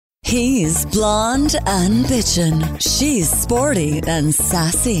He's blonde and bitchin'. She's sporty and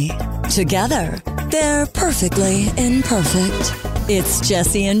sassy. Together, they're perfectly imperfect. It's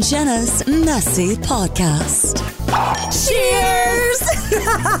Jesse and Jenna's Messy Podcast. Cheers!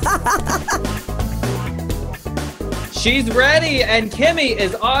 She's ready, and Kimmy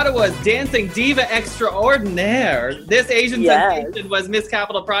is Ottawa's dancing diva extraordinaire. This Asian sensation was Miss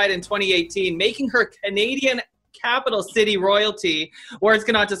Capital Pride in 2018, making her Canadian capital city royalty. Words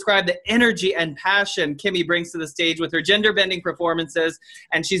cannot describe the energy and passion Kimmy brings to the stage with her gender-bending performances.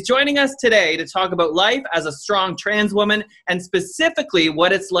 And she's joining us today to talk about life as a strong trans woman and specifically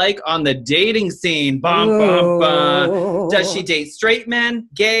what it's like on the dating scene. Bum, bum, bum. Does she date straight men,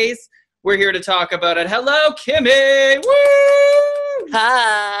 gays? We're here to talk about it. Hello, Kimmy. Woo!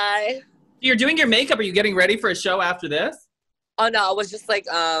 Hi. You're doing your makeup. Are you getting ready for a show after this? Oh, no. I was just like,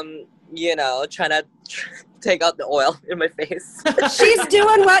 trying to take out the oil in my face. She's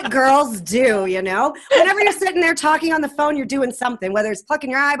doing what girls do, you know? Whenever you're sitting there talking on the phone, you're doing something, whether it's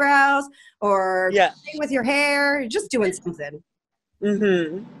plucking your eyebrows or playing with your hair, you're just doing something.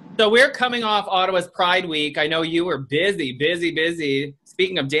 Mm-hmm. So we're coming off Ottawa's Pride Week. I know you were busy.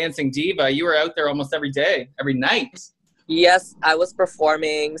 Speaking of dancing diva, you were out there almost every day, every night. Yes, I was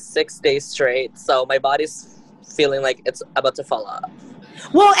performing 6 days straight, so my body's feeling like it's about to fall off.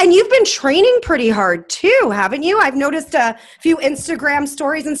 Well, and you've been training pretty hard too, haven't you? I've noticed a few Instagram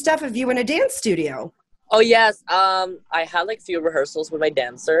stories and stuff of you in a dance studio. Oh, yes. I had like few rehearsals with my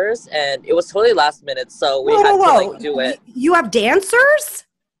dancers, and it was totally last minute, so we had to like do it. You have dancers?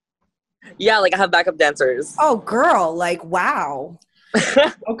 Yeah, like I have backup dancers. Oh, girl, like, wow.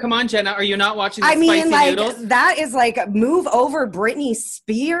 Oh, come on, Jenna. Are you not watching the Spicy Noodles? That is like move over Britney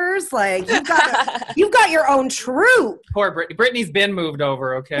Spears. Like, you've got your own troupe. Poor Britney. Britney's been moved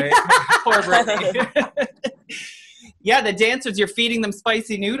over, okay? Poor Britney. Yeah, the dancers, you're feeding them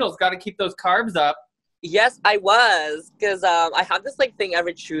spicy noodles. Got to keep those carbs up. Yes, I was, because I have this like thing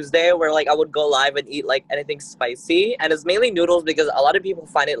every Tuesday where like I would go live and eat like anything spicy, and it's mainly noodles because a lot of people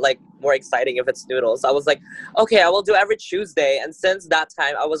find it like more exciting if it's noodles. So I was like, okay, I will do every Tuesday, and since that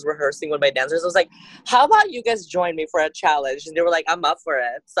time I was rehearsing with my dancers. I was like, how about you guys join me for a challenge? And they were like, I'm up for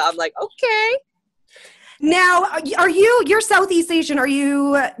it. So I'm like, okay. Now, you're Southeast Asian, are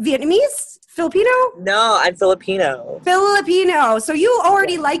you Vietnamese? Filipino? No, I'm Filipino. So you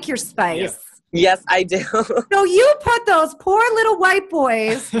already like your spice. Yeah. Yes, I do. So you put those poor little white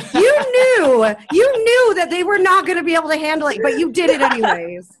boys, you knew that they were not going to be able to handle it, but you did it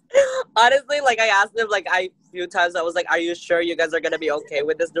anyways. Honestly, like I asked them like a few times, I was like, are you sure you guys are going to be okay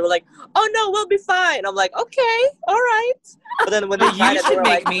with this? They were like, oh no, we'll be fine. I'm like, okay, all right. But then when they tried it, they were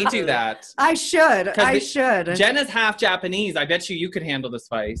make like, me do that. I should. Jenna's half Japanese. I bet you could handle the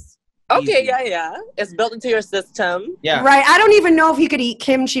spice. Okay, yeah. It's built into your system. Yeah. Right. I don't even know if you could eat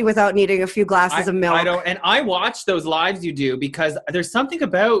kimchi without needing a few glasses of milk. I don't. And I watch those lives you do because there's something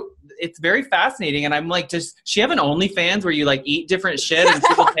about it's very fascinating. And I'm like, does she have an OnlyFans where you like eat different shit and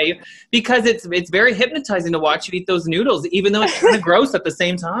people pay you? Because it's very hypnotizing to watch you eat those noodles, even though it's kind of gross at the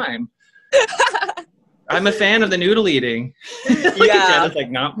same time. I'm a fan of the noodle eating. Jenna's like,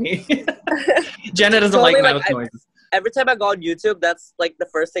 not me. Jenna doesn't like mouth noises. Every time I go on YouTube, that's like the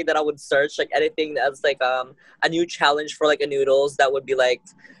first thing that I would search, like anything that's like a new challenge for like a noodles that would be like,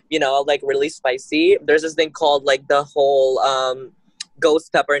 like really spicy. There's this thing called like the whole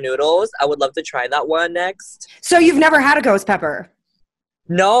ghost pepper noodles. I would love to try that one next. So you've never had a ghost pepper?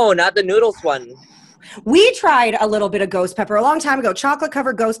 No, not the noodles one. We tried a little bit of ghost pepper a long time ago, chocolate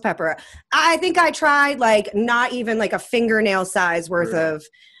covered ghost pepper. I think I tried like not even like a fingernail size worth of,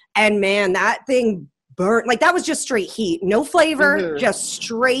 and man, that thing burnt. Like that was just straight heat, no flavor, just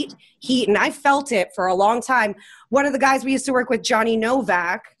straight heat. And I felt it for a long time. One of the guys we used to work with, Johnny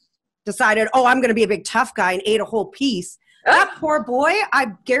Novak, decided, I'm going to be a big tough guy and ate a whole piece. That poor boy,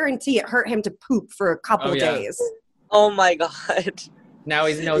 I guarantee it hurt him to poop for a couple days. Oh my God. Now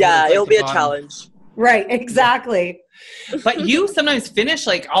he knows. Yeah, it'll be a challenge. Right, exactly. But you sometimes finish,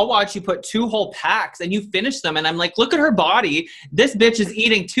 like, I'll watch you put 2 whole packs and you finish them. And I'm like, look at her body. This bitch is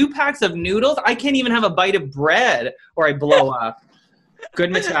eating 2 packs of noodles. I can't even have a bite of bread or I blow up.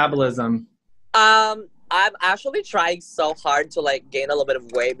 Good metabolism. I'm actually trying so hard to, like, gain a little bit of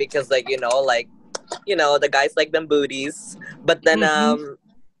weight because, like, the guys like them booties. But then,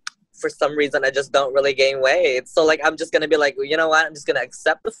 for some reason, I just don't really gain weight. So, like, I'm just going to be like, you know what? I'm just going to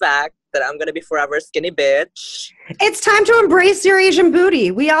accept the fact that I'm going to be forever skinny bitch. It's time to embrace your Asian booty.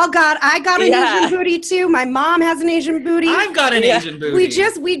 I got an Asian booty too. My mom has an Asian booty. I've got an Asian booty.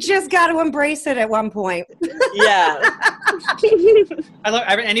 We just got to embrace it at one point. Yeah. I love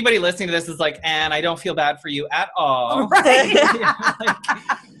anybody listening to this is like, and I don't feel bad for you at all. Right.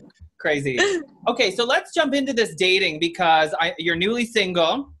 Crazy. Okay, so let's jump into this dating because you're newly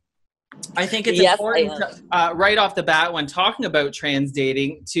single. I think it's important to, right off the bat when talking about trans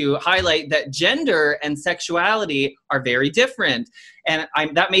dating to highlight that gender and sexuality are very different. And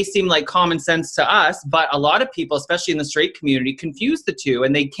that may seem like common sense to us, but a lot of people, especially in the straight community, confuse the two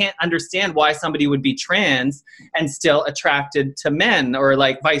and they can't understand why somebody would be trans and still attracted to men or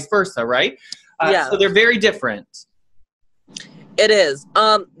like vice versa, right? So they're very different. It is.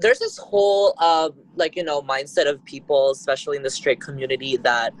 There's this whole mindset of people, especially in the straight community,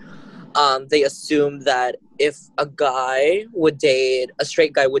 that they assume that if a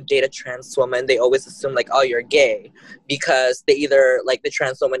straight guy would date a trans woman, they always assume like, oh, you're gay, because they either like the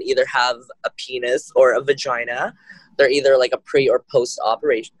trans woman either have a penis or a vagina. They're either like a pre or post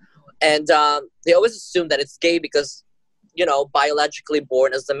operation, and they always assume that it's gay because, biologically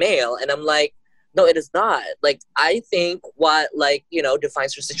born as a male. And I'm like, no, it is not. Like, I think what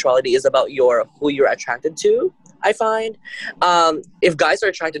defines your sexuality is about who you're attracted to. I find if guys are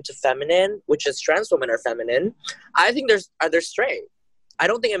attracted to feminine, which is trans women are feminine, I think they're straight. I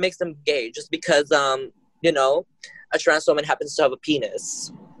don't think it makes them gay just because a trans woman happens to have a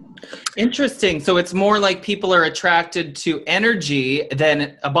penis. Interesting. So it's more like people are attracted to energy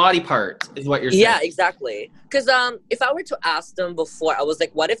than a body part, is what you're saying. Yeah, exactly. Because if I were to ask them before, I was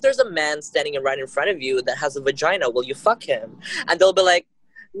like, what if there's a man standing right in front of you that has a vagina? Will you fuck him? And they'll be like,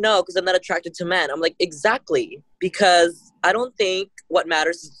 no, because I'm not attracted to men. I'm like, exactly. Because I don't think what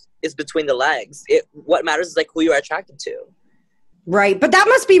matters is between the legs. What matters is like who you're attracted to. Right. But that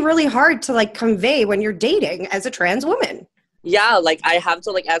must be really hard to like convey when you're dating as a trans woman. Yeah, like I have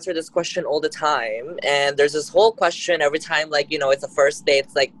to like answer this question all the time, and there's this whole question every time, like, it's a first date.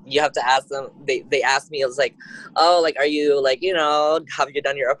 It's like you have to ask them. They ask me, it's like, oh, like, are you like, have you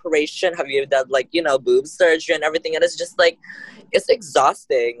done your operation? Have you done like, boob surgery and everything? And it's just like, it's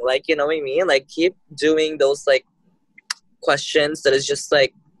exhausting. Like, you know what I mean? Like, keep doing those like questions that is just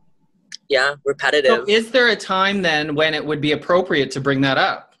like, repetitive. So is there a time then when it would be appropriate to bring that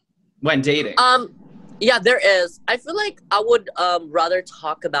up when dating? Yeah, there is. I feel like I would rather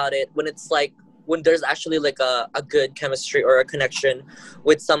talk about it when it's like, when there's actually like a good chemistry or a connection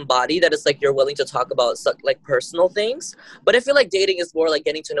with somebody that is like you're willing to talk about like personal things. But I feel like dating is more like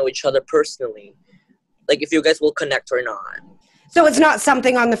getting to know each other personally. Like if you guys will connect or not. So it's not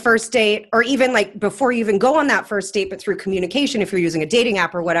something on the first date or even like before you even go on that first date, but through communication, if you're using a dating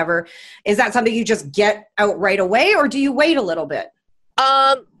app or whatever, is that something you just get out right away or do you wait a little bit?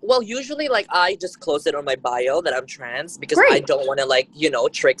 Well, usually, like, I just close it on my bio that I'm trans because Great. I don't want to, like,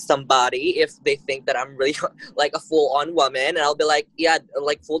 trick somebody if they think that I'm really, like, a full-on woman. And I'll be like, yeah,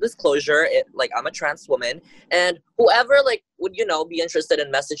 like, full disclosure, I'm a trans woman. And whoever, like, would, be interested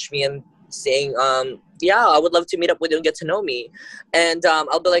and message me and saying, yeah, I would love to meet up with you and get to know me. And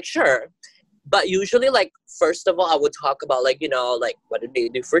I'll be like, sure. But usually, like, first of all, I would talk about, like, like, what do they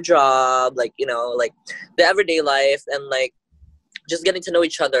do for a job? Like, like, the everyday life and, like, just getting to know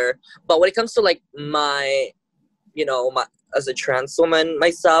each other. But when it comes to like my as a trans woman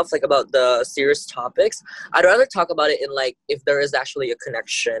myself, like about the serious topics, I'd rather talk about it in like if there is actually a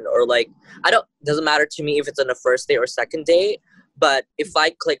connection or like doesn't matter to me if it's on a first date or second date. But if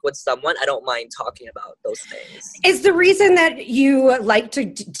I click with someone, I don't mind talking about those things. Is the reason that you like to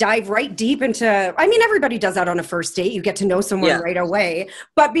dive right deep into, I mean, everybody does that on a first date. You get to know someone right away.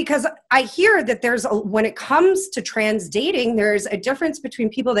 But because I hear that when it comes to trans dating, there's a difference between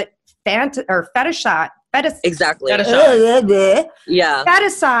people that fetishize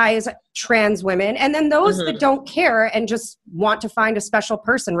trans women, and then those that don't care and just want to find a special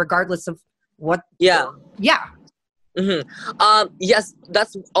person regardless of what. Yeah. Yes,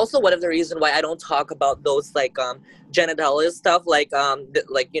 that's also one of the reasons why I don't talk about those like genitalia stuff, like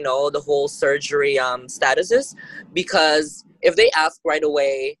the whole surgery statuses, because if they ask right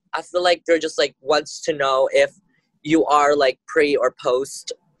away, I feel like they're just like wants to know if you are like pre or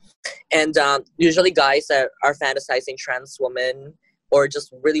post, and usually guys that are fantasizing trans women or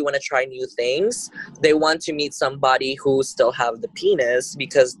just really want to try new things, they want to meet somebody who still have the penis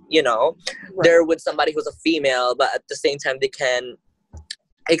because, they're with somebody who's a female, but at the same time, they can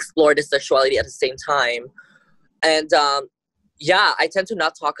explore the sexuality at the same time. And, I tend to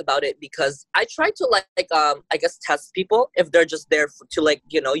not talk about it because I try to I guess test people if they're just there to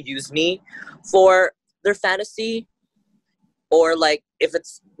use me for their fantasy, or like if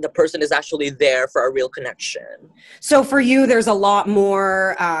it's the person is actually there for a real connection. So for you, there's a lot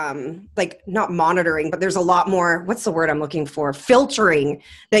more, not monitoring, but there's a lot more, what's the word I'm looking for? Filtering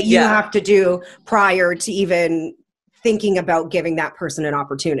that you have to do prior to even thinking about giving that person an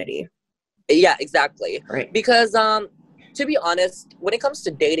opportunity. Yeah, exactly. Right. Because to be honest, when it comes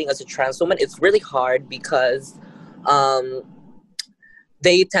to dating as a trans woman, it's really hard because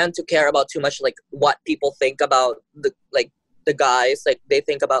they tend to care about too much, like what people think about the guys. Like they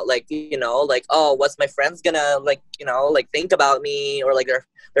think about like, you know, like, oh, what's my friends gonna like, you know, like think about me, or like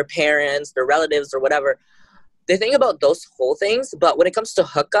their parents, their relatives, or whatever. They think about those whole things. But when it comes to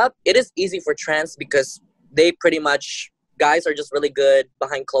hookup, it is easy for trans because they pretty much, guys are just really good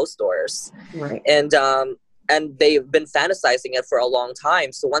behind closed doors. Right. And they've been fantasizing it for a long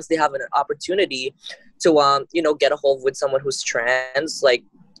time. So once they have an opportunity to, you know, get a hold with someone who's trans, like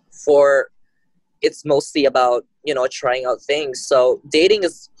it's mostly about, you know, trying out things. So dating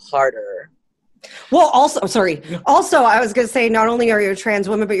is harder. Well, also, I was going to say, not only are you a trans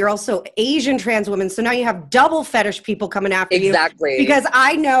woman, but you're also Asian trans woman. So now you have double fetish people coming after you. Exactly. Because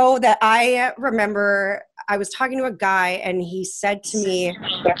I know that I remember I was talking to a guy and he said to me,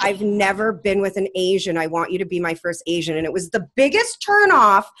 I've never been with an Asian. I want you to be my first Asian. And it was the biggest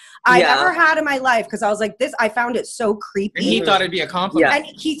turnoff I've ever had in my life. Because I was like, I found it so creepy. And he thought it'd be a compliment. Yeah. And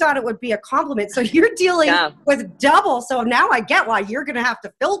he thought it would be a compliment. So you're dealing with double. So now I get why you're going to have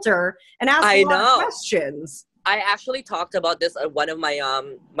to filter and ask a lot of questions. I actually talked about this at one of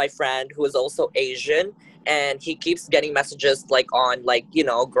my friend who is also Asian, and he keeps getting messages like on like, you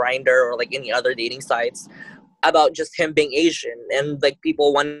know, Grindr or like any other dating sites about just him being Asian, and like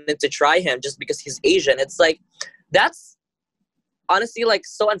people wanted to try him just because he's Asian. It's like, that's honestly like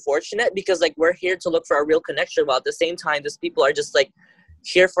so unfortunate, because like we're here to look for a real connection, while at the same time these people are just like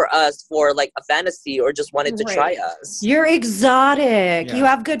here for us for like a fantasy, or just wanted to try us. You're exotic. You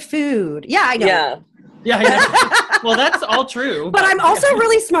have good food. Yeah, I know. Yeah. Well, that's all true. But I'm also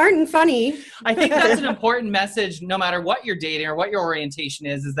really smart and funny. I think that's an important message, no matter what you're dating or what your orientation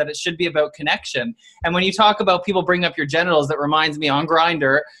is that it should be about connection. And when you talk about people bring up your genitals, that reminds me on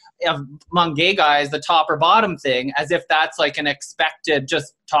Grindr, among gay guys, the top or bottom thing, as if that's like an expected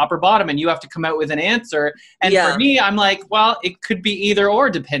just top or bottom, and you have to come out with an answer. And for me, I'm like, well, it could be either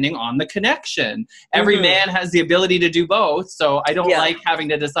or depending on the connection. Every man has the ability to do both, so I don't like having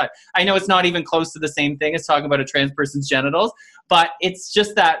to decide. I know it's not even close to the same thing as talking about a trans person's genitals, but it's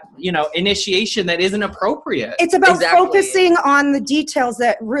just that, you know, initiation that isn't appropriate. It's about focusing on the details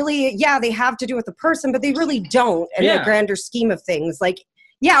that really, they have to do with the person, but they really don't in the grander scheme of things. Like,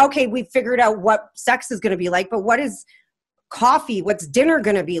 okay, we figured out what sex is going to be like, but what is coffee? What's dinner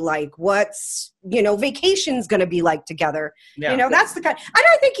going to be like? What's, you know, vacation's going to be like together? You know, that's the kind. And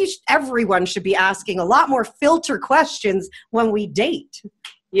I think everyone should be asking a lot more filter questions when we date.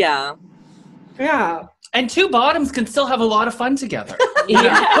 Yeah. Yeah. And two bottoms can still have a lot of fun together.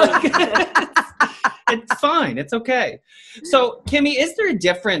 It's fine. It's okay. So, Kimmy, is there a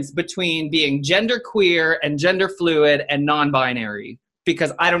difference between being genderqueer and gender fluid and non-binary?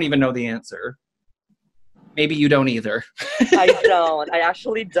 Because I don't even know the answer. Maybe you don't either. I don't. I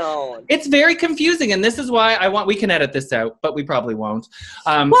actually don't. It's very confusing, and this is why we can edit this out, but we probably won't.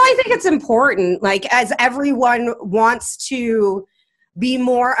 Well, I think it's important, like, as everyone wants to be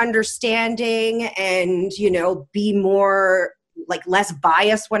more understanding and, you know, be more, like, less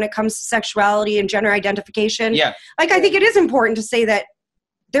biased when it comes to sexuality and gender identification. Yeah. Like, I think it is important to say that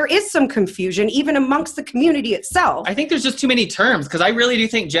there is some confusion even amongst the community itself. I think there's just too many terms, because I really do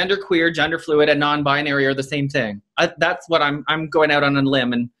think genderqueer, gender fluid, and non-binary are the same thing. That's what I'm going out on a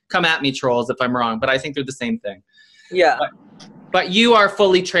limb, and come at me, trolls, if I'm wrong, but I think they're the same thing. Yeah. But you are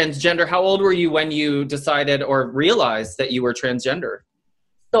fully transgender. How old were you when you decided or realized that you were transgender?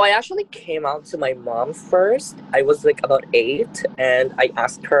 So I actually came out to my mom first. I was like about 8, and I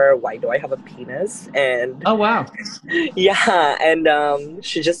asked her, why do I have a penis? And oh, wow. Yeah. And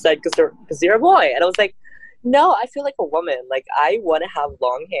she just said, because you're a boy. And I was like, no, I feel like a woman. Like, I want to have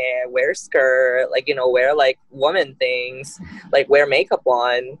long hair, wear a skirt, like, you know, wear like woman things, like wear makeup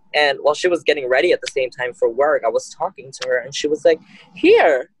on. And while she was getting ready at the same time for work, I was talking to her, and she was like,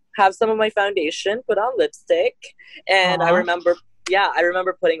 here, have some of my foundation, put on lipstick. And I remember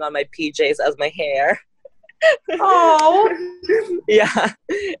putting on my PJs as my hair. Oh. Yeah.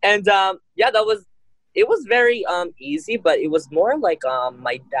 And it was very easy, but it was more like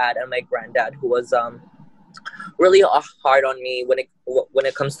my dad and my granddad who was really hard on me when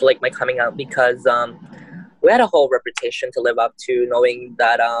it comes to like my coming out, because we had a whole reputation to live up to, knowing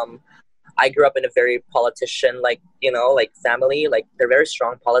that I grew up in a very politician, like, you know, like family, like they're very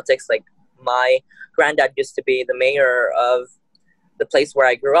strong politics. Like my granddad used to be the mayor of the place where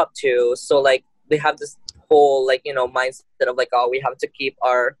I grew up to. So like they have this whole like, you know, mindset of like, oh, we have to keep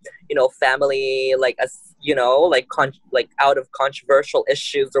our, you know, family like, as you know, like out of controversial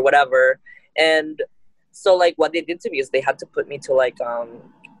issues or whatever. And so like what they did to me is they had to put me to like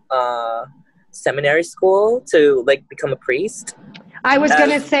seminary school to like become a priest. I was going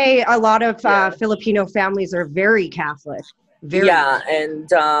to say a lot of Filipino families are very Catholic. And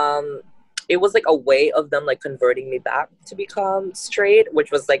it was like a way of them like converting me back to become straight,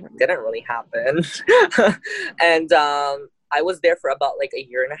 which was like didn't really happen. And I was there for about like a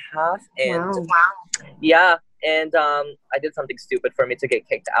year and a half, and and I did something stupid for me to get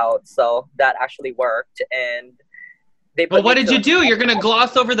kicked out, so that actually worked. And well, what did you do? You're going to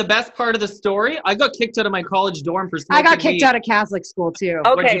gloss over the best part of the story? I got kicked out of my college dorm for smoking I got kicked weed. out of Catholic school too.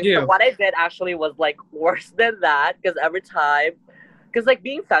 Okay, so what I did actually was like worse than that, because every time, because like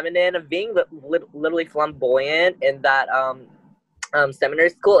being feminine and being literally flamboyant in that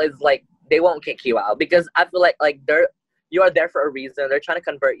seminary school is like they won't kick you out, because I feel like you are there for a reason. They're trying to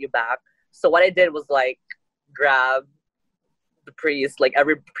convert you back. So what I did was like grab the priest, like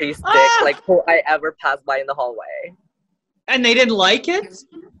every priest dick, like who I ever passed by in the hallway. And they didn't like it?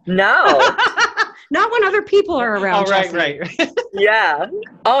 No. Not when other people are around. Oh, right. Yeah.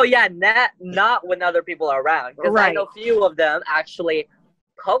 Oh, yeah, not when other people are around. Because I know a few of them actually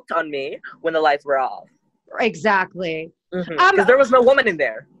poked on me when the lights were off. Exactly. Because there was no woman in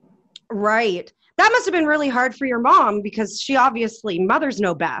there. Right. That must have been really hard for your mom, because she obviously, mothers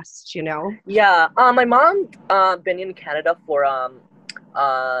know best, you know? Yeah. My mom been in Canada for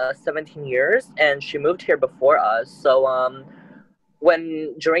 17 years, and she moved here before us. So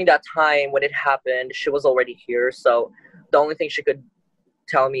during that time when it happened, she was already here. So the only thing she could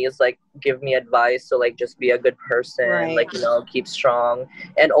tell me is like give me advice, so like just be a good person, like, you know, keep strong.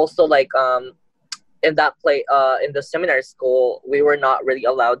 And also like in the seminary school, we were not really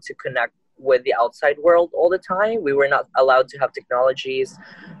allowed to connect with the outside world all the time. We were not allowed to have technologies,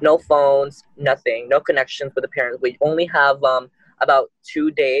 no phones, nothing, no connections with the parents. We only have about 2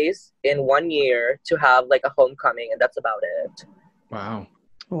 days in 1 year to have like a homecoming, and that's about it. Wow.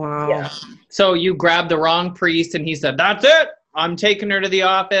 Yeah. So you grabbed the wrong priest, and he said, "That's it. I'm taking her to the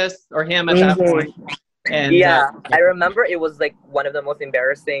office," or him at that point. And I remember it was like one of the most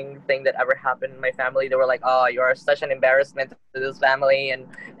embarrassing thing that ever happened in my family. They were like, "Oh, you're such an embarrassment to this family," and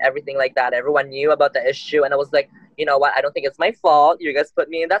everything like that. Everyone knew about the issue, and I was like, you know what? I don't think it's my fault. You guys put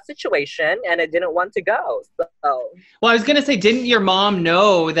me in that situation, and I didn't want to go. So. Well, I was gonna say, didn't your mom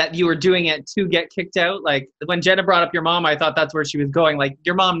know that you were doing it to get kicked out? Like when Jenna brought up your mom, I thought that's where she was going. Like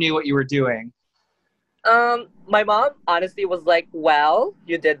your mom knew what you were doing. My mom honestly was like, well,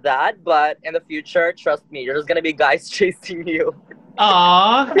 you did that, but in the future, trust me, there's gonna be guys chasing you.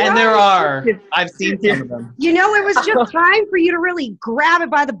 Aw, and there are. I've seen some of them. You know, it was just time for you to really grab it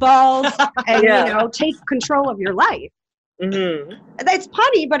by the balls and, you know, take control of your life. It's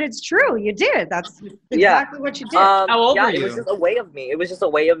punny, but it's true. You did. That's exactly what you did. How old were you? It was just a way of me. It was just a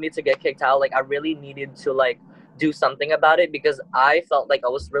way of me to get kicked out. Like, I really needed to, like, do something about it, because I felt like I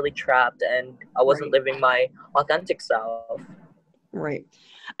was really trapped and I wasn't living my authentic self. Right.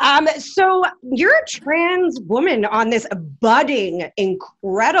 So you're a trans woman on this budding,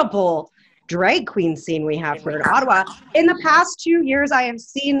 incredible drag queen scene we have here in Ottawa. In the past 2 years, I have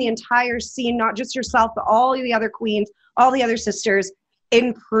seen the entire scene, not just yourself, but all the other queens, all the other sisters,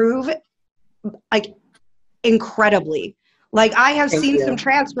 improve like incredibly. Like I have seen some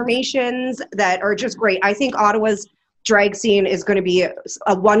transformations that are just great. I think Ottawa's drag scene is going to be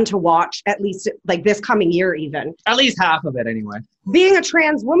a one to watch, at least like this coming year even. At least half of it anyway. Being a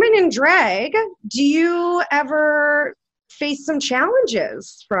trans woman in drag, do you ever face some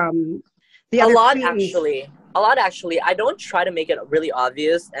challenges from the other queens? A lot actually. I don't try to make it really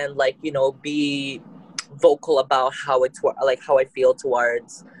obvious and like, you know, be vocal about how I feel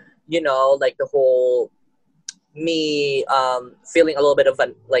towards, you know, like the whole me feeling a little bit of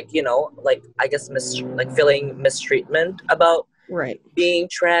an like, you know, like I guess feeling mistreatment about being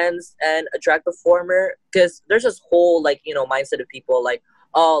trans and a drag performer, because there's this whole like, you know, mindset of people like,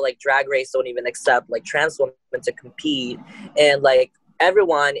 oh, like Drag Race don't even accept like trans women to compete, and like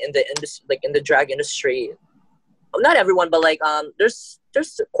everyone in the industry, like in the drag industry, not everyone, but like there's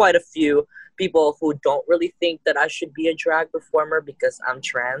quite a few people who don't really think that I should be a drag performer because I'm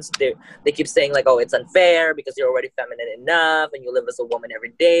trans. They keep saying like, oh, it's unfair because you're already feminine enough and you live as a woman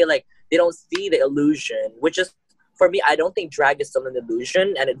every day. Like they don't see the illusion, which is, for me, I don't think drag is still an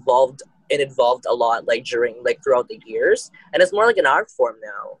illusion, and it evolved a lot like throughout the years, and it's more like an art form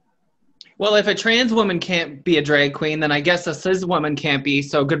now. Well, if a trans woman can't be a drag queen, then I guess a cis woman can't be.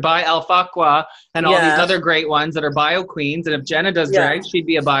 So goodbye, El Fakwa, and all these other great ones that are bio queens. And if Jenna does drag, she'd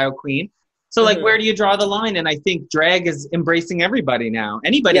be a bio queen. So like, where do you draw the line? And I think drag is embracing everybody now.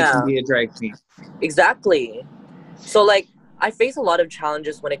 Anybody can be a drag queen. Exactly. So like, I face a lot of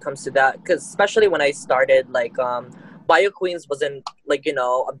challenges when it comes to that, because especially when I started like bio queens wasn't like, you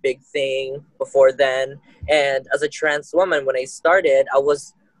know, a big thing before then. And as a trans woman, when I started, I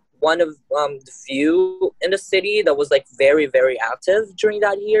was one of the few in the city that was like very, very active during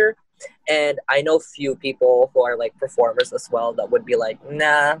that year. And I know few people who are like performers as well that would be like,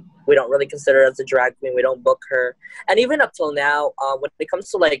 nah, we don't really consider her as a drag queen. We don't book her. And even up till now, when it comes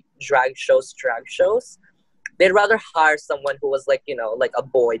to like drag shows, they'd rather hire someone who was like, you know, like a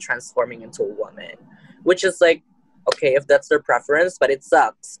boy transforming into a woman, which is like, okay, if that's their preference, but it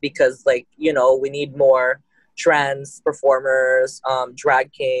sucks because like, you know, we need more trans performers,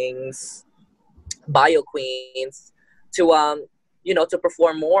 drag kings, bio queens to, you know, to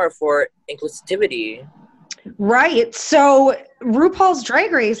perform more for inclusivity. Right. So RuPaul's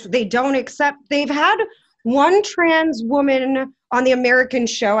Drag Race, they've had one trans woman on the American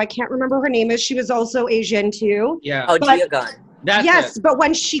show. I can't remember her name is. She was also Asian too. Yeah. Oh, Gia Gunn. That's but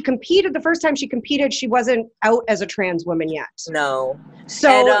when she competed, the first time she competed, she wasn't out as a trans woman yet. No.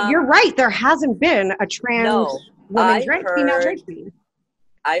 So And, you're right. There hasn't been a trans woman female drag queen.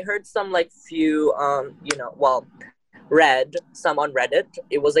 I heard some like few, you know, well, read some on Reddit.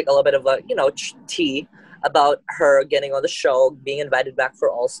 It was like a little bit of a, you know, tea about her getting on the show, being invited back for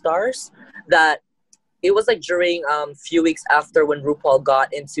All Stars. That it was like during few weeks after when RuPaul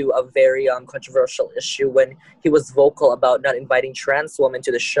got into a very controversial issue when he was vocal about not inviting trans women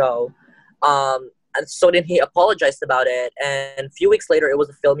to the show. And so then he apologized about it. And a few weeks later, it was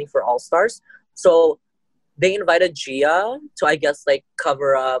a filming for All Stars. So they invited Gia to, I guess, like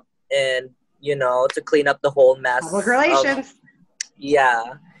cover up and, you know, to clean up the whole mess. Public relations.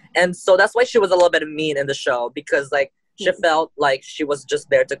 Yeah. And so that's why she was a little bit mean in the show because, like, she felt like she was just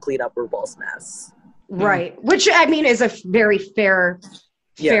there to clean up RuPaul's mess. Right. Which, I mean, is a very fair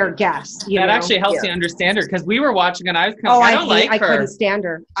guess. That actually helps me understand her because we were watching and I was kind of I don't like her. I couldn't stand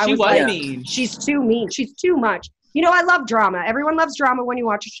her. She was mean. She's too mean. She's too much. You know, I love drama. Everyone loves drama when you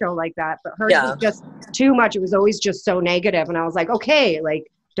watch a show like that. But hers was just too much. It was always just so negative. And I was like, okay,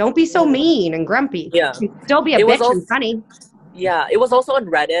 like, don't be so mean and grumpy. Yeah. Still be a bitch and funny. Yeah. It was also on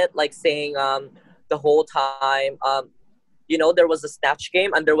Reddit, like, saying the whole time, you know, there was a snatch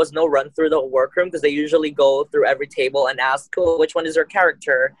game and there was no run through the workroom because they usually go through every table and ask, oh, which one is your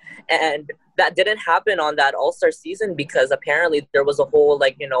character? And that didn't happen on that All-Star season because apparently there was a whole,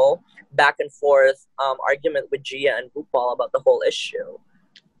 like, you know, back and forth argument with Gia and RuPaul about the whole issue.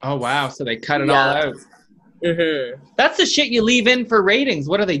 Oh, wow. So they cut it all out. Mm-hmm. That's the shit you leave in for ratings.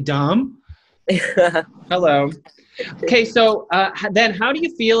 What are they, dumb? Hello. Okay, so then how do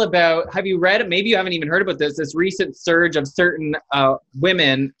you feel about, have you read, maybe you haven't even heard about this recent surge of certain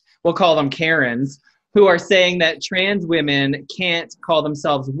women, we'll call them Karens, who are saying that trans women can't call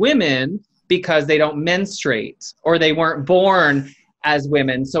themselves women because they don't menstruate or they weren't born as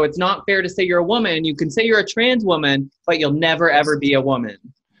women. So it's not fair to say you're a woman. You can say you're a trans woman, but you'll never, ever be a woman.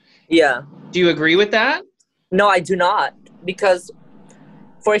 Yeah. Do you agree with that? No, I do not. Because,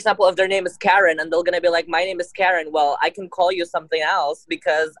 for example, if their name is Karen and they're going to be like, my name is Karen, well, I can call you something else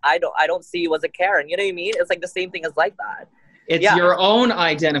because I don't see you as a Karen. You know what I mean? It's like the same thing as like that. It's your own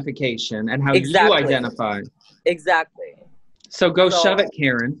identification and how you identify. Exactly. So go shove it,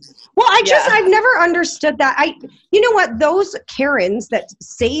 Karen. Well, I've never understood that. You know what? Those Karens that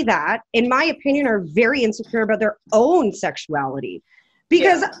say that, in my opinion, are very insecure about their own sexuality.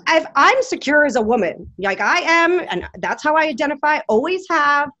 Because if I'm secure as a woman, like I am, and that's how I identify, always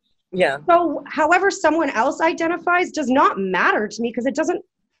have. Yeah. So however someone else identifies does not matter to me because it doesn't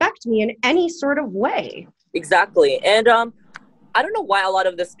affect me in any sort of way. Exactly. And I don't know why a lot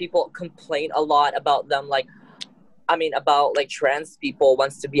of these people complain a lot about them, like, I mean, about like trans people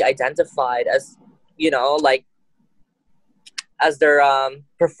wants to be identified as, you know, like as their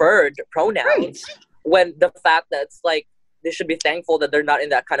preferred pronouns. Right. When the fact that it's like, they should be thankful that they're not in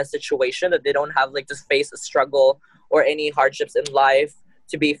that kind of situation, that they don't have like to face a struggle or any hardships in life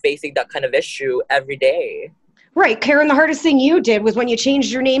to be facing that kind of issue every day. Right. Karen, the hardest thing you did was when you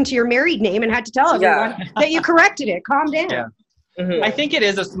changed your name to your married name and had to tell everyone that you corrected it. Calm down. Yeah. Mm-hmm. I think it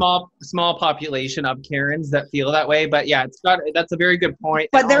is a small population of Karens that feel that way, but that's a very good point.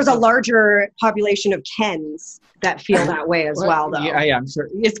 But there's a larger population of Kens that feel that way as well, though. Yeah, I'm sure.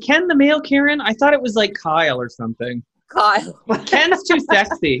 Is Ken the male Karen? I thought it was like Kyle or something. Kyle. Ken's too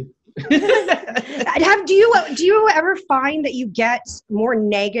sexy. Do you ever find that you get more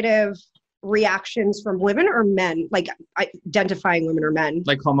negative reactions from women or men, like identifying women or men?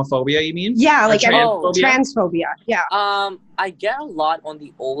 Like homophobia, you mean? Yeah, like transphobia. Yeah. I get a lot on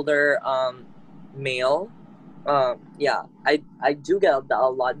the older male. Yeah, I do get a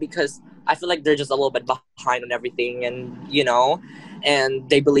lot because I feel like they're just a little bit behind on everything, and you know, and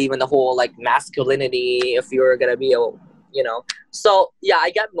they believe in the whole like masculinity. If you're gonna be so yeah,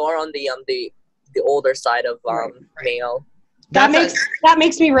 I get more on the older side of male. That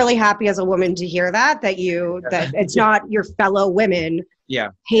makes me really happy as a woman to hear that it's not your fellow women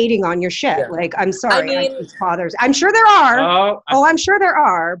hating on your shit. Yeah. Like, I'm sorry, I mean, fathers. I'm sure there are. I'm sure there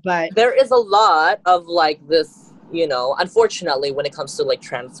are, but there is a lot of like this, unfortunately, when it comes to like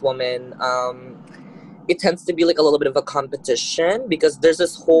trans women, it tends to be like a little bit of a competition, because there's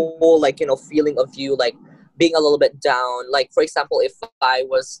this whole like, feeling of you like being a little bit down. Like, for example, if I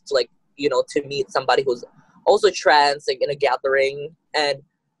was to like, to meet somebody who's also trans, like in a gathering, and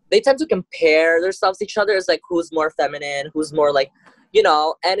they tend to compare themselves to each other as like who's more feminine, who's more like,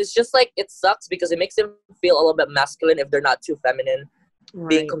 and it's just like, it sucks because it makes them feel a little bit masculine if they're not too feminine,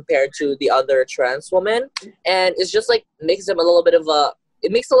 being compared to the other trans woman. And it's just like makes them a little bit of a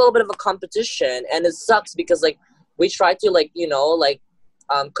competition, and it sucks because like we try to like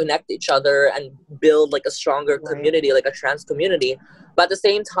connect each other and build like a stronger community, like a trans community. But at the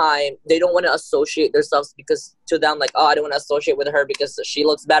same time, they don't want to associate themselves, because to them, like, I don't want to associate with her because she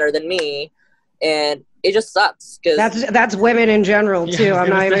looks better than me. And it just sucks. Cause that's women in general, too. I'm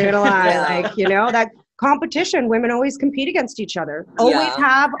not even going to lie. Yeah. Like, that competition, women always compete against each other. Always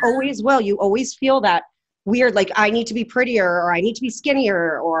have, always will. You always feel that weird, like, I need to be prettier, or I need to be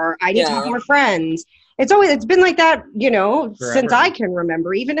skinnier, or I need to have more friends. It's been like that, forever, since I can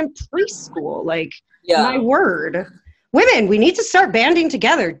remember, even in preschool. Like, my word. Women, we need to start banding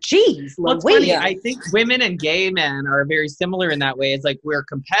together. Jeez, funny. I think women and gay men are very similar in that way. It's like we're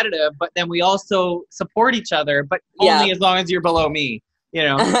competitive, but then we also support each other, but only as long as you're below me,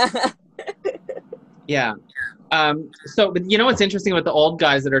 Yeah. So, but what's interesting about the old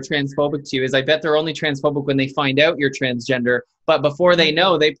guys that are transphobic to you is I bet they're only transphobic when they find out you're transgender, but before they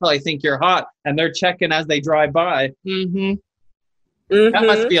know, they probably think you're hot, and they're checking as they drive by. That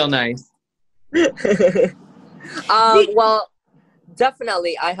must feel nice. Well,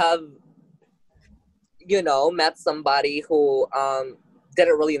 definitely I have, met somebody who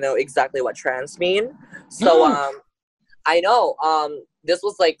didn't really know exactly what trans mean. So I know this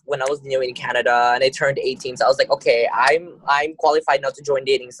was like when I was new in Canada and I turned 18. So I was like, okay, I'm qualified now to join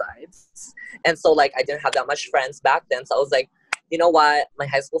dating sites. And so like I didn't have that much friends back then. So I was like, you know what? My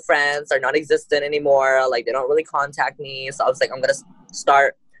high school friends are non-existent anymore. Like, they don't really contact me. So I was like, I'm gonna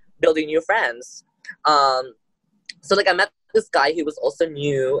start building new friends. So like I met this guy. He was also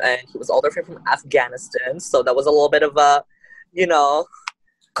new, and he was older from Afghanistan. So that was a little bit of a,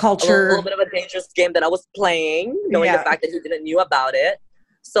 culture, a little bit of a dangerous game that I was playing, knowing the fact that he didn't knew about it.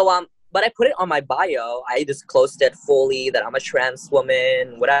 So but I put it on my bio. I disclosed it fully that I'm a trans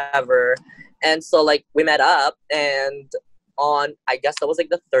woman, whatever. And so like we met up, and I guess that was like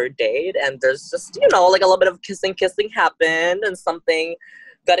the third date, and there's just like a little bit of kissing happened, and something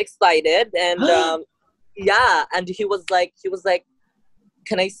got excited, and and he was like,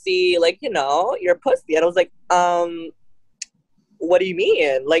 can I see like your pussy? And I was like, what do you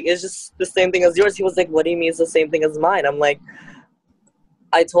mean? Like, it's just the same thing as yours. He was like, what do you mean it's the same thing as mine? I'm like,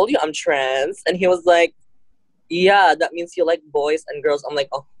 I told you I'm trans. And he was like, yeah, that means you like boys and girls. I'm like,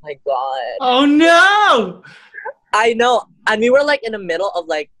 oh my god. Oh no. I know. And we were like in the middle of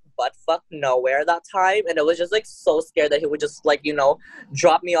like butt fuck nowhere that time, and I was just like so scared that he would just like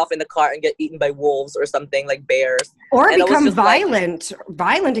drop me off in the car and get eaten by wolves or something, like bears, or become violent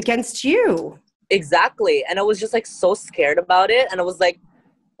against you. Exactly. And I was just like so scared about it, and I was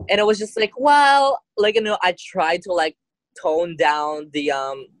just like, well, like I tried to like tone down the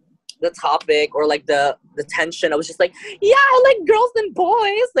topic or like the tension. I was just like, yeah, I like girls and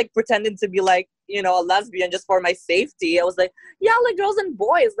boys, like pretending to be like a lesbian just for my safety. I was like, yeah, I like girls and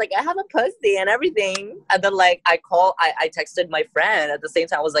boys, like I have a pussy and everything. And then like I texted my friend at the same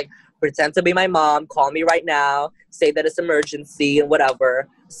time. I was like, pretend to be my mom, call me right now, say that it's emergency and whatever.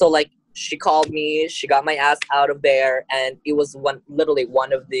 So like she called me, she got my ass out of there, and it was literally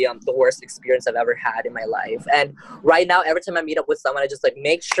one of the worst experience I've ever had in my life. And right now, every time I meet up with someone, I just like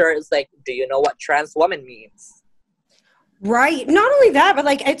make sure it's like, do you know what trans woman means? Right. Not only that, but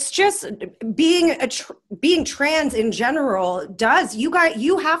like it's just being trans in general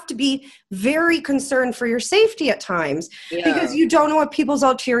you have to be very concerned for your safety at times, because you don't know what people's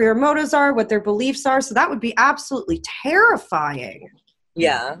ulterior motives are, what their beliefs are. So that would be absolutely terrifying.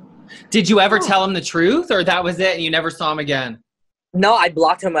 Yeah. Did you ever tell him the truth, or that was it and you never saw him again? No, I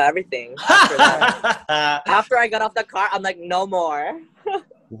blocked him on everything after that. After I got off the car, I'm like, no more.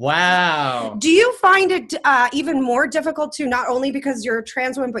 Wow. Do you find it even more difficult to, not only because you're a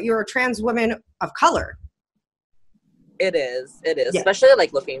trans woman, but you're a trans woman of color? It is. Yeah. Especially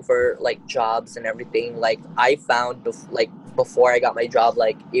like looking for like jobs and everything. Like I found like before I got my job,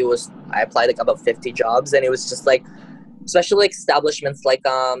 like I applied like about 50 jobs, and it was just like, especially like establishments like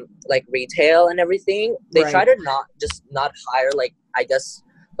retail and everything, they try to not hire like, I guess,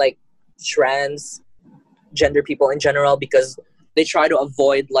 like transgender people in general, because they try to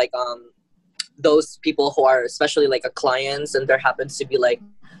avoid like those people who are especially like a clients, and they happen to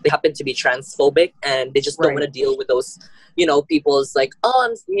be transphobic, and they just don't want to deal with those, you know, people's like, oh,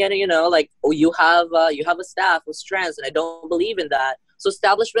 I'm, you know, like, oh, you have a staff who's trans, and I don't believe in that. So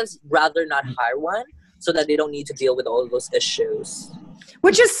establishments rather not hire one, so that they don't need to deal with all of those issues.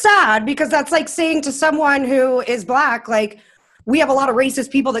 Which is sad, because that's like saying to someone who is Black, like, we have a lot of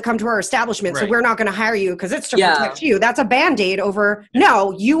racist people that come to our establishment, so we're not going to hire you because it's to protect you. That's a Band-Aid over,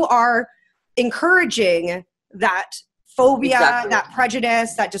 no, you are encouraging that phobia, that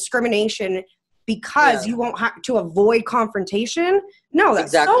prejudice, that discrimination, because you won't have to avoid confrontation. No,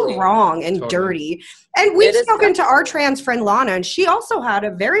 that's so wrong and dirty. And we've spoken to our trans friend Lana, and she also had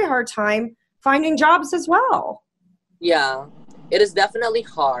a very hard time finding jobs as well. Yeah, it is definitely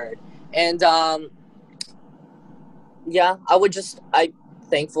hard. And I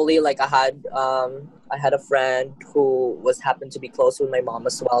thankfully, like, I had a friend who happened to be close with my mom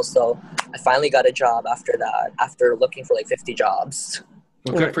as well, so I finally got a job after that, after looking for like 50 jobs.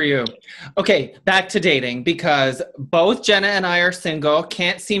 Well, good for you. Okay, back to dating, because both Jenna and I are single,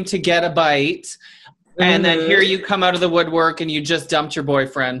 can't seem to get a bite. And then here you come out of the woodwork and you just dumped your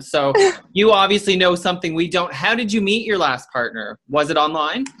boyfriend. So you obviously know something we don't. How did you meet your last partner? Was it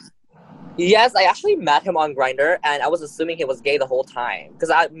online? Yes, I actually met him on Grindr, and I was assuming he was gay the whole time. Because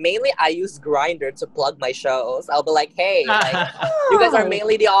I use Grindr to plug my shows. I'll be like, hey, like, you guys are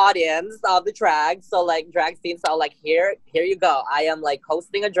mainly the audience of the drag. So, like, drag scenes, so like, here you go. I am, like,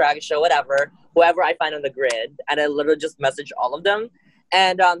 hosting a drag show, whoever I find on the grid. And I literally just messaged all of them.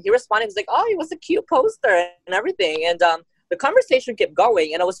 And he responded, he was like, oh, it was a cute poster and everything. And the conversation kept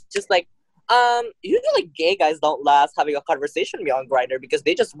going, and I was just like, usually gay guys don't last having a conversation with me on Grindr, because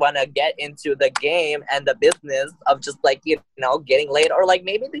they just want to get into the game and the business of just, like, you know, getting laid, or like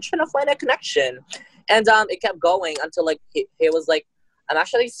maybe they're trying to find a connection. And it kept going until like he was like, I'm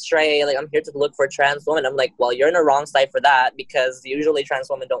actually straight, like, I'm here to look for a trans woman. I'm like, well, you're in the wrong site for that, because usually trans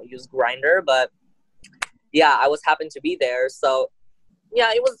women don't use Grindr. But yeah, I was happened to be there, so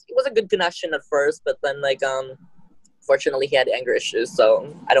yeah, it was a good connection at first, but then, like, fortunately he had anger issues,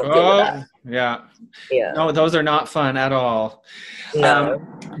 so I don't deal with that. Yeah. No, those are not fun at all. No.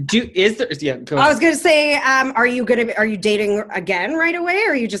 Go I was gonna say, are you dating again right away,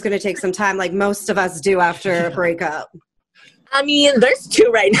 or are you just gonna take some time like most of us do after a breakup? I mean, there's two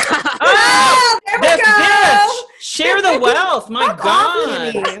right now. Oh, there we go. Bitch. Share the wealth. My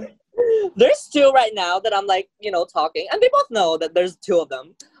God. There's two right now that I'm, like, you know, talking, and they both know that there's two of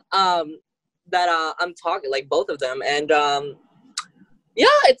them. That I'm talking, like, both of them, and yeah,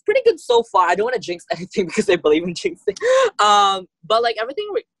 it's pretty good so far. I don't want to jinx anything because I believe in jinxing, but like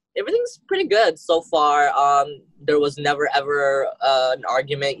everything's pretty good so far. There was never ever an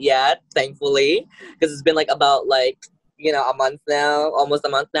argument yet, thankfully, because it's been like about, like, you know, almost a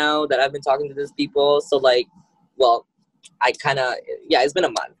month now that I've been talking to these people. So, like, well, it's been a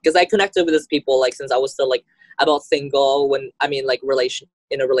month, because I connected with these people, like, since I was still, like, about single, in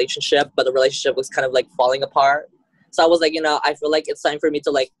a relationship, but the relationship was kind of, like, falling apart. So I was like, you know, I feel like it's time for me to,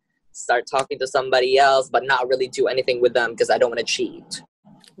 like, start talking to somebody else, but not really do anything with them, because I don't want to cheat.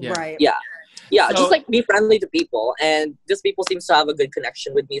 Yeah. Right. Yeah, so, just, like, be friendly to people, and these people seem to have a good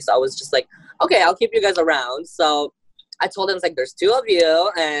connection with me, so I was just like, okay, I'll keep you guys around. So I told them, like, there's two of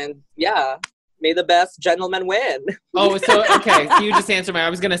you, and yeah, may the best gentleman win. Oh, so, okay, so you just answered I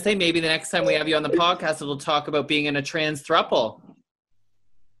was going to say, maybe the next time we have you on the podcast, we'll talk about being in a trans throuple.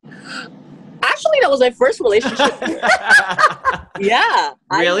 Actually, that was my first relationship. Yeah.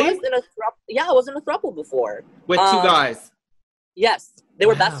 Really? I was in a throuple before. With two guys? Yes. They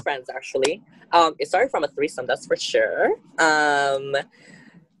were best friends, actually. It started from a threesome, that's for sure.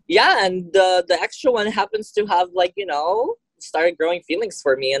 Yeah, and the extra one happens to have, like, you know, started growing feelings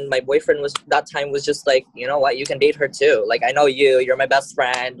for me, and my boyfriend was just like, you know what, you can date her too. Like, I know you're my best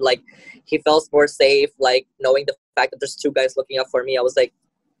friend. Like, he felt more safe, like, knowing the fact that there's two guys looking out for me. I was like,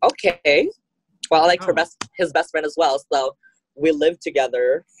 okay. Well, I like his best friend as well. So we lived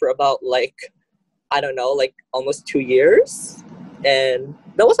together for about, like, I don't know, like, almost 2 years. And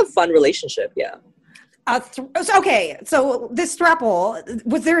that was a fun relationship, yeah. Okay, so this throuple,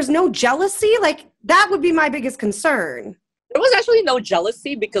 there's no jealousy? Like, that would be my biggest concern. There was actually no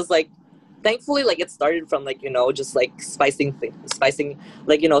jealousy, because, like, thankfully, like, it started from, like, you know, just, like, spicing,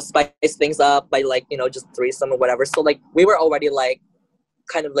 like, you know, spice things up by, like, you know, just threesome or whatever. So, like, we were already, like,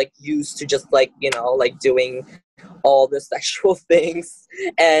 kind of like used to just like, you know, like doing all the sexual things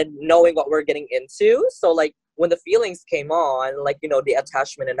and knowing what we're getting into. So like when the feelings came on, like, you know, the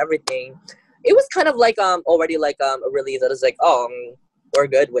attachment and everything, it was kind of like already like a relief that is like, oh, we're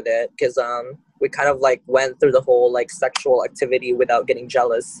good with it, because we kind of like went through the whole like sexual activity without getting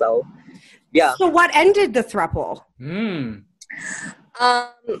jealous. So yeah. So what ended the throuple?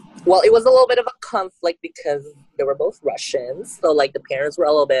 Well, it was a little bit of a conflict because they were both Russians, so like the parents were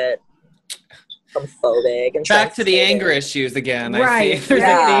a little bit homophobic and back to the anger issues again. Right. I see.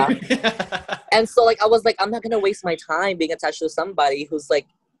 Yeah. And so like I was like, I'm not gonna waste my time being attached to somebody who's like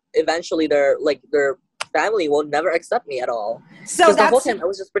eventually their family will never accept me at all. So the whole time I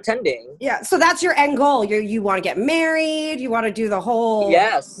was just pretending. Yeah. So that's your end goal. You want to get married. You want to do the whole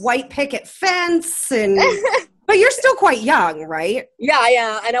white picket fence and. But you're still quite young, right?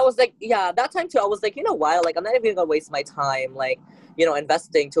 Yeah. And I was like, that time too, I was like, you know what? Like, I'm not even going to waste my time, like, you know,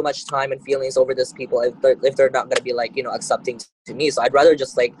 investing too much time and feelings over these people if they're not going to be, like, you know, accepting to me. So I'd rather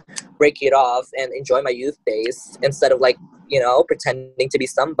just, like, break it off and enjoy my youth days instead of, like, you know, pretending to be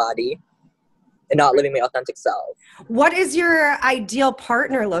somebody and not living my authentic self. What does your ideal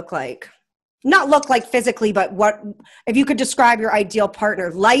partner look like? Not look like physically, but what, if you could describe your ideal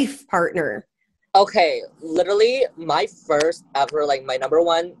partner, life partner? Okay, literally my first ever, like my number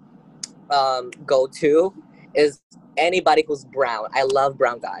one go-to is anybody who's brown. I love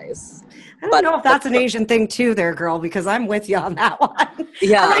brown guys. I don't know if that's an Asian thing too there, girl, because I'm with you on that one.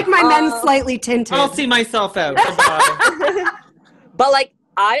 Yeah. I like my men slightly tinted. I'll see myself out. But like,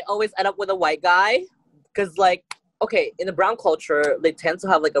 I always end up with a white guy because like, okay, in the brown culture, they tend to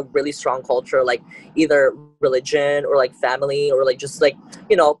have like a really strong culture, like either religion or like family or like just like,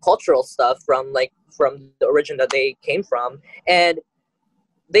 you know, cultural stuff from the origin that they came from. And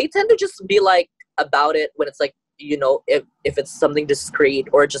they tend to just be like about it when it's like, you know, if it's something discreet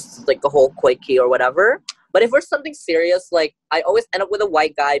or just like a whole quickie or whatever. But if we're something serious, like I always end up with a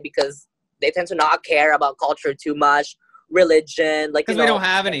white guy because they tend to not care about culture too much, religion, like, because we don't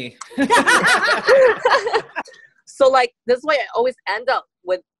have any. So, like, this is why I always end up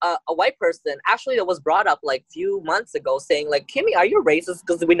with a white person. Actually, that was brought up, like, a few months ago saying, like, Kimmy, are you racist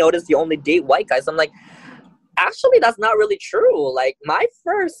because we noticed you only date white guys? I'm like, actually, that's not really true. Like, my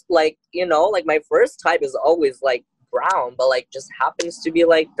first, like, you know, like, my first type is always, like, brown, but, like, just happens to be,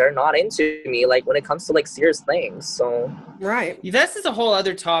 like, they're not into me, like, when it comes to, like, serious things, so. Right. This is a whole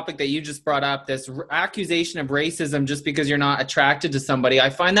other topic that you just brought up, this accusation of racism just because you're not attracted to somebody. I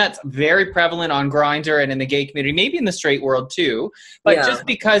find that's very prevalent on Grindr and in the gay community, maybe in the straight world too. But just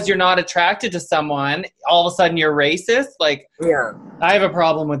because you're not attracted to someone, all of a sudden you're racist. Like, I have a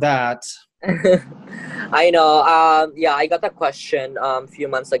problem with that. I know. I got that question a few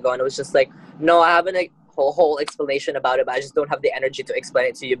months ago, and it was just like, no, I haven't a whole explanation about it, but I just don't have the energy to explain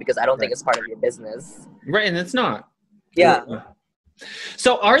it to you because I don't think it's part of your business. Right, and it's not. Yeah.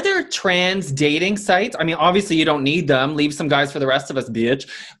 So are there trans dating sites? I mean, obviously you don't need them. Leave some guys for the rest of us, bitch.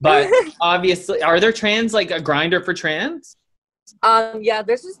 But obviously, are there trans, like a Grindr for trans? Yeah,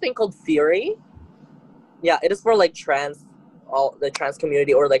 there's this thing called Fury. Yeah, it is for like the trans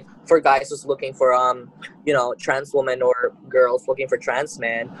community, or like for guys who's looking for you know, trans women or girls looking for trans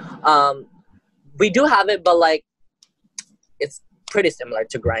men. We do have it, but like it's pretty similar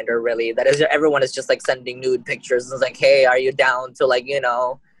to Grindr, really. That is, everyone is just like sending nude pictures. It's like, hey, are you down to like, you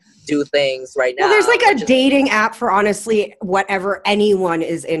know, do things right now? Well, there's like a dating app for honestly whatever anyone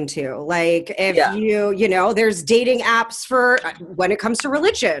is into. Like if you know, there's dating apps for when it comes to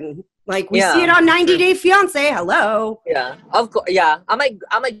religion. Like we see it on 90 Day Fiance. Hello. Yeah, of course. Yeah, I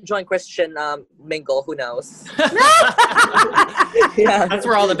might join Christian mingle. Who knows? Yeah, that's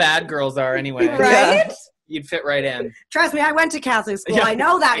where all the bad girls are anyway. Right? Yeah. You'd fit right in. Trust me, I went to Catholic school. Yeah, I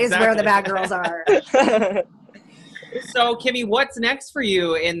know that is where the bad girls are. So, Kimmy, what's next for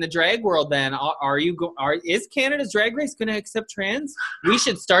you in the drag world then? Is Canada's Drag Race going to accept trans? We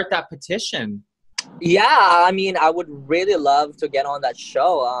should start that petition. Yeah, I mean, I would really love to get on that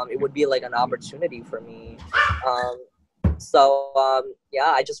show. It would be like an opportunity for me. I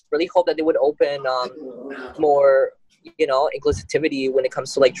just really hope that they would open more, you know, inclusivity when it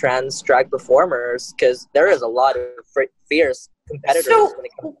comes to like trans drag performers, because there is a lot of fierce competitors. So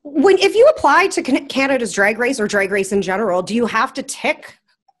if you apply to Canada's Drag Race or Drag Race in general, do you have to tick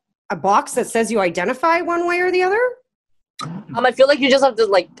a box that says you identify one way or the other? I feel like you just have to,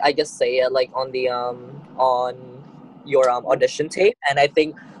 like, I guess say it like on the on your audition tape, and I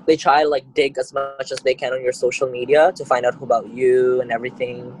think they try to like dig as much as they can on your social media to find out about you and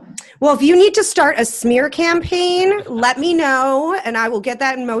everything. Well, if you need to start a smear campaign, let me know, and I will get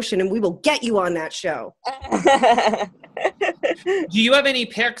that in motion, and we will get you on that show. Do you have any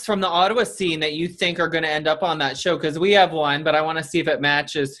picks from the Ottawa scene that you think are going to end up on that show? Because we have one, but I want to see if it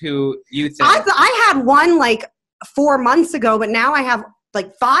matches who you think. I had one like 4 months ago, but now I have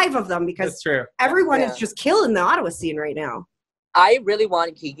like 5 of them because That's true. Everyone is just killing the Ottawa scene right now. I really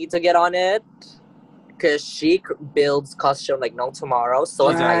want Kiki to get on it because she builds costume like no tomorrow. So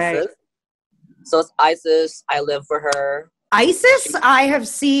is Isis. I live for her. Isis, I have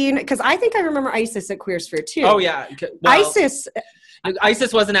seen, because I think I remember Isis at Queersphere too. Oh, yeah. Well,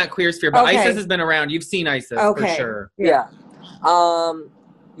 Isis wasn't at Queersphere, but okay. Isis has been around. You've seen Isis for sure. Yeah.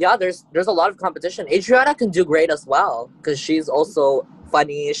 Yeah, there's a lot of competition. Adriana can do great as well because she's also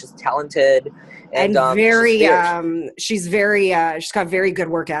funny, she's talented, and she's got very good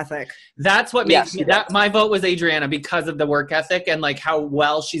work ethic. That's what makes me my vote was Adriana because of the work ethic and like how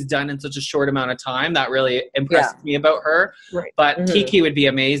well she's done in such a short amount of time. That really impressed me about her. Right. But Kiki would be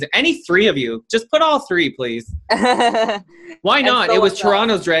amazing. Any 3 of you, just put all 3, please. Why not? It was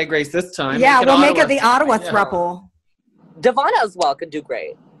Toronto's Drag Race this time. Yeah, we'll make it the Ottawa throuple. Devonna as well could do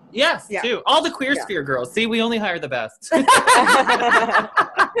great. Yes, too. All the Queersphere girls. See, we only hire the best.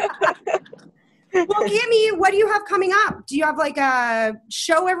 Well, Kimmy, what do you have coming up? Do you have like a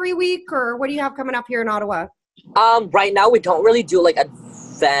show every week, or what do you have coming up here in Ottawa? Right now we don't really do like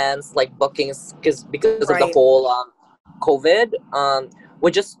advanced like bookings because of the whole COVID.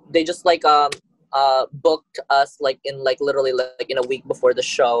 They just booked us like in like literally like in a week before the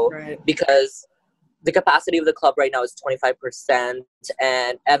show because the capacity of the club right now is 25%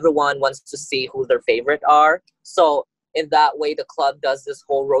 and everyone wants to see who their favorite are. So in that way, the club does this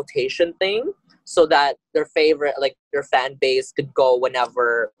whole rotation thing so that their favorite, like their fan base could go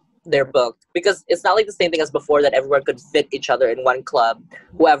whenever they're booked. Because it's not like the same thing as before that everyone could fit each other in one club,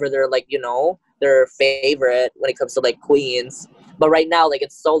 whoever they're like, their favorite when it comes to like queens. But right now, like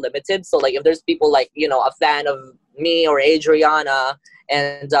it's so limited. So like if there's people like, a fan of me or Adriana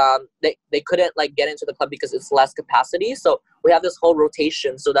and they couldn't like get into the club because it's less capacity. So we have this whole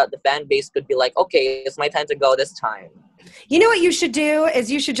rotation so that the fan base could be like, okay, it's my time to go this time. You know what you should do is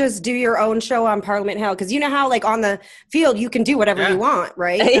you should just do your own show on Parliament Hill because you know how like on the field you can do whatever you want,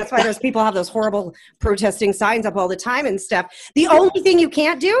 right? That's why those people have those horrible protesting signs up all the time and stuff. The only thing you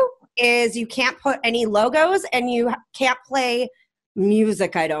can't do is you can't put any logos and you can't play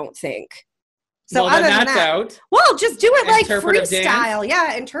music, I don't think. So other than that, out. Well, just do it like freestyle. Dance.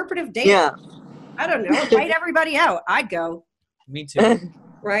 Yeah, interpretive dance. Yeah. I don't know. Fight everybody out. I'd go. Me too.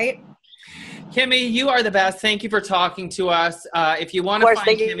 Right? Kimmy, you are the best. Thank you for talking to us. If you want to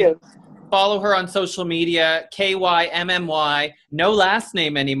find Kimmy, follow her on social media, KYMMY. No last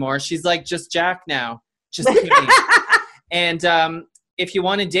name anymore. She's like just Jack now. Just Kimmy. And if you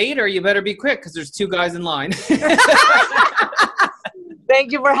want to date her, you better be quick because there's 2 guys in line.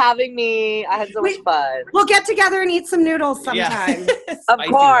 Thank you for having me. I had so much fun. We'll get together and eat some noodles sometime. Of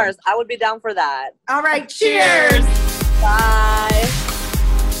course. I would be down for that. All right. Cheers. Bye.